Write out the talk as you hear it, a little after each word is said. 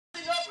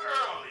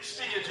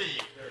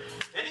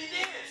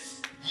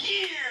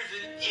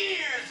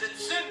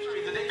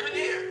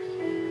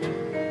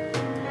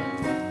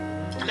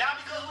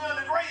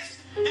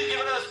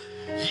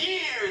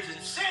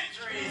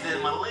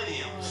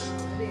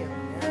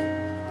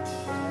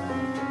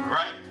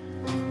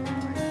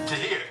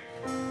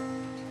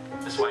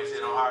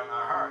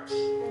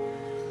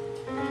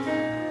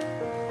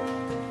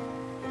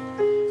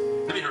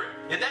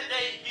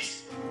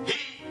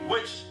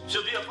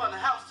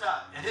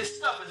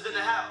is in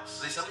the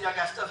house. See, some of y'all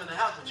got stuff in the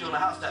house, but you're on the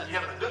house now.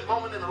 You're having a good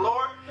moment in the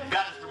Lord.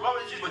 God has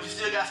promoted you, but you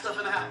still got stuff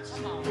in the house.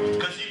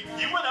 Because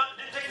you went up and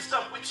didn't take the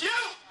stuff with you.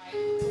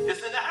 It's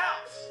in the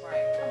house.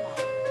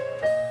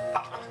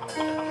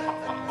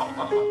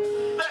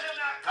 Let him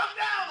not come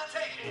down to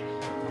take it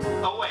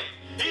away.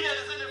 He that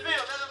is in the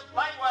field, let him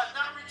likewise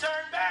not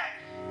return back.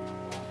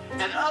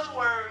 In other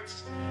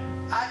words,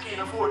 I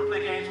can't afford to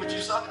play games with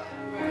you, sucker.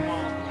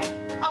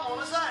 I'm on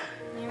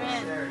assignment.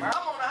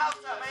 I'm on the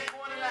housetop. I ain't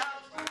going in the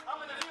house.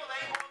 I'm in the field. I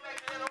ain't going back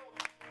to that old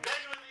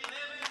beggarly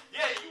living.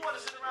 Yeah, you want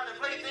to sit around and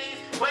play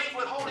things, play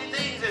with holy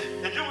things,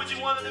 and do what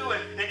you want to do,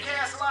 and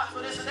cast lots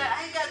for this and that.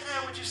 I ain't got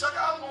time with you, sucker.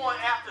 I'm going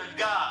after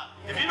God.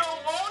 If you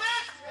don't want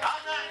it,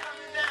 I'm not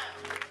coming down.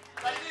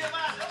 Like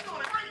Nehemiah said, I'm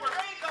doing a great work.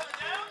 I ain't coming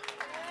down.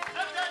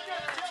 Sometimes you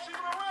have to tell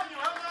people around you,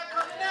 I'm not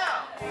coming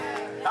down.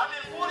 I've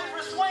been fully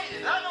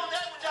persuaded. I know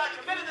that which I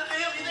committed to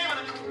him, he's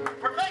able to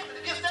perfect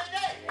it against that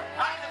day.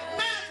 I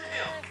committed to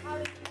him.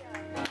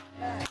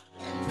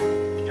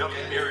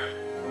 Okay, Miriam.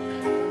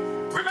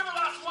 Remember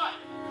Lot's wife.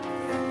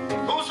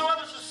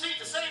 Whosoever should seek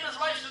to save his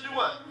life should do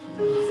what?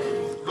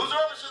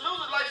 Whosoever should lose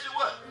his life should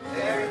what?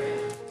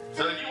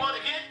 So if you want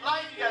to get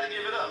life, you got to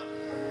give it up.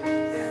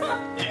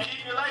 You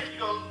keep your life, you're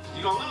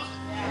gonna lose it.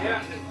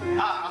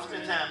 I'll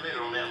spend time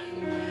later on that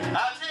one.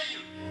 I'll tell you,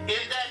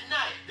 in that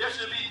night, there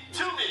should be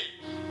two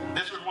men.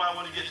 This is what I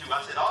want to get to.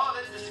 I said, all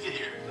this just to get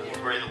here.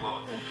 Praise the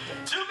Lord.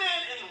 Two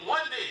men in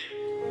one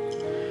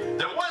bed.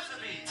 The one should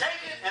be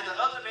taken and the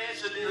other man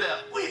should be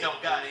left. We know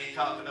God ain't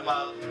talking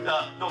about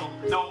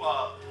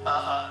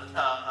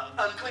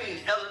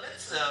unclean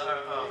elements,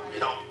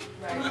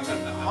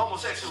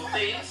 homosexual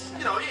things.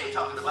 You know, he ain't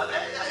talking about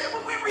that.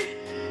 When we read,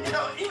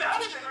 even I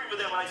didn't agree with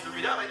that when I used to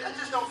read. I'm like, that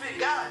just don't fit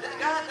God.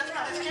 That's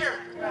not his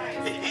character.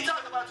 He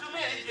talked about two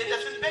men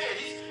that's in bed.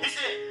 He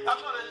said,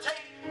 I'm going to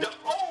take the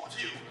old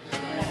you.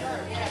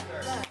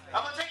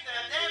 I'm going to take the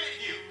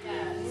Adamic you.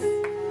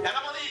 And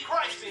I'm going to leave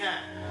Christ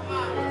behind.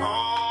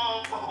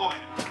 Oh, boy.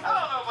 I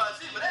don't know about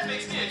you, but that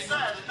makes me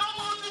excited. No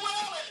more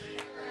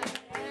duality.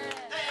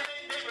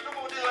 Neighbor, no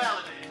more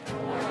duality.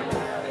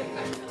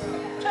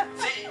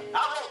 See,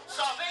 I wrote,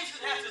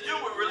 salvation has to do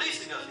with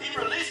releasing us. He's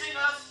releasing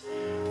us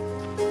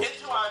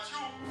into our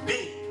true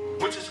being,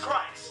 which is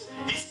Christ.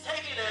 He's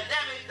taking the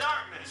Adamic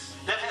darkness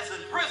that has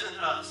imprisoned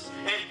us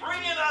and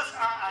bringing us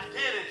our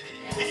identity.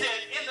 He said,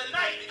 in the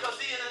night, because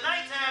see, in the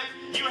nighttime,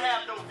 you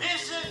have no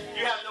vision,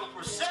 you have no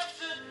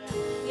perception.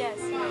 Yes.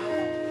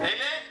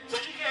 Amen? So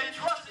you can't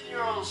trust in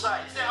your own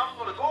sight. He said, I'm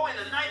going to go in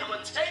the night, I'm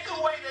going to take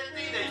away that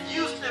thing that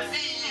used to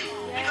be you.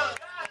 Because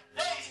God's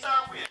days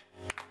start with.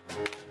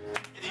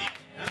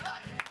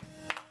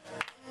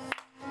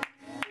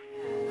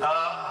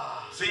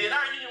 See, in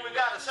our union with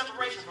God, a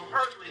separation from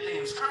earthly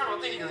things, carnal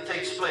things that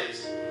takes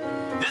place.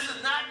 This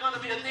is not going to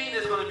be a thing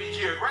that's going to be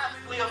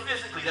geographically or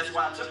physically. That's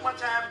why I took my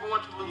time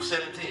going to Luke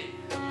 17.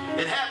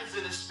 It happens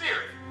in the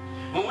spirit.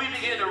 When we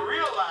begin to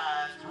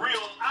realize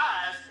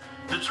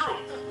the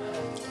truth.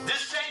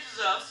 This changes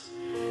us,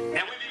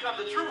 and we become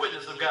the true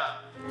witness of God.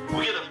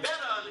 We get a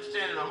better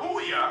understanding of who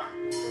we are,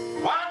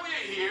 why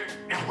we're here,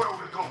 and where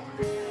we're going.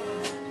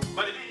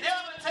 But if you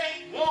never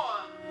take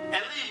one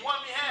and leave one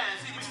behind,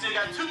 see, we still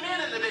got two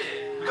men in the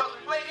bed because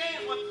we play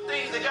games with the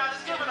things that God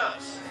has given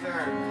us.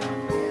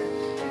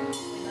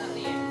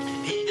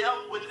 He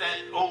dealt with that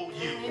old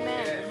you.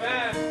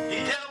 Amen.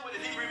 He dealt with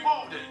it. He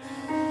removed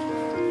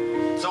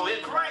it. So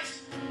in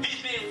Christ,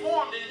 he's being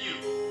formed in you.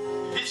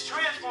 He's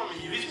transforming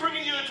you. He's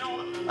bringing you into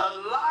a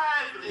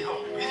lively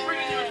hope. He's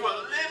bringing you into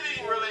a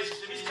living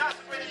relationship. He's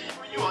consecrating you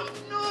for you a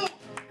new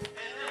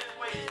and living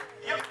way.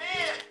 Your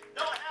man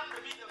don't have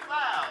to be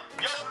defiled.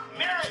 Your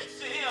marriage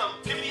to him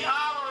can be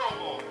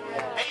honorable.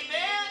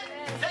 Amen?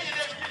 Tell you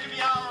that you can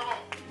be honorable.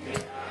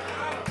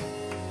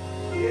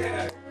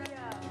 Yeah.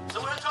 So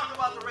we're going to talk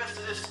about the rest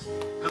of this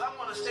because I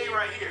want to stay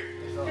right here.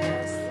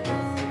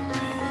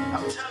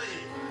 I'm telling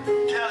you,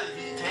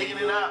 he's taking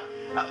it out.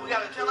 We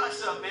got to tell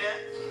ourselves, man.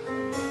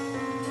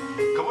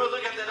 Because we'll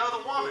look at that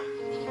other woman.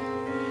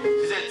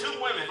 She said two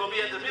women going to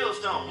be at the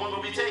millstone. One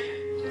going to be taken.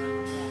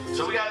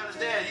 So we got to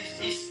understand,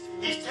 he's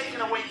taking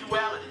away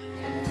duality.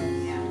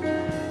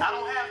 I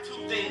don't have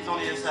two things on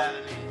the inside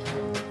of me.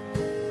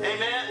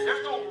 Amen?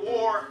 There's no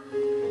war.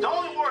 The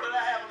only war that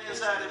I have on the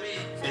inside of me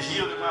is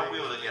yielding my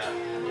will to God.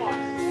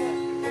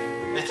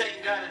 It's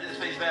taking God at his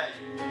face value.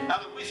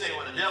 That's what we say,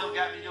 well, the devil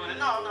got me doing it.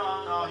 No.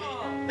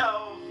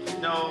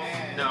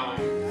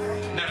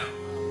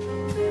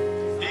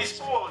 He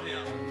spoiled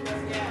him.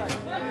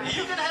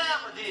 You can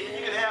have a demon,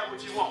 you can have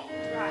what you want.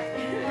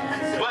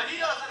 But he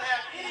doesn't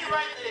have any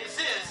right to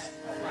exist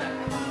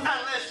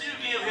unless you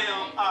give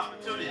him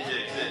opportunity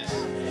to exist.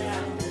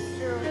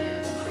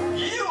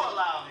 You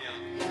allow him.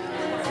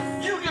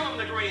 You give him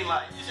the green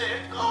light. You say,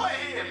 go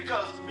ahead,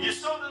 because when you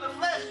sow to the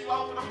flesh, you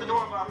open up the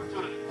door of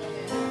opportunity.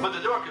 But the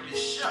door can be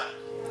shut.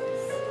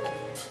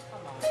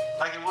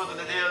 Like it was in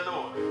the day of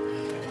Noah.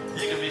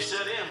 You can be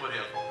shut in with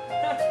him.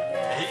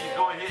 And he can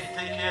go ahead and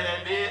take care of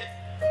that bed.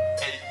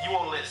 And you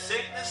won't let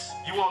sickness,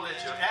 you won't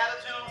let your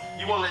attitude,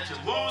 you won't let your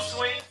mood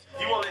swing,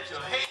 you won't let your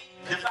hate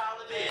defile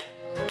the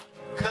bed.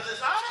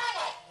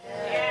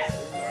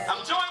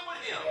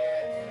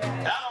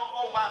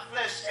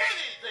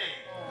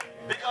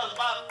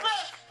 my flesh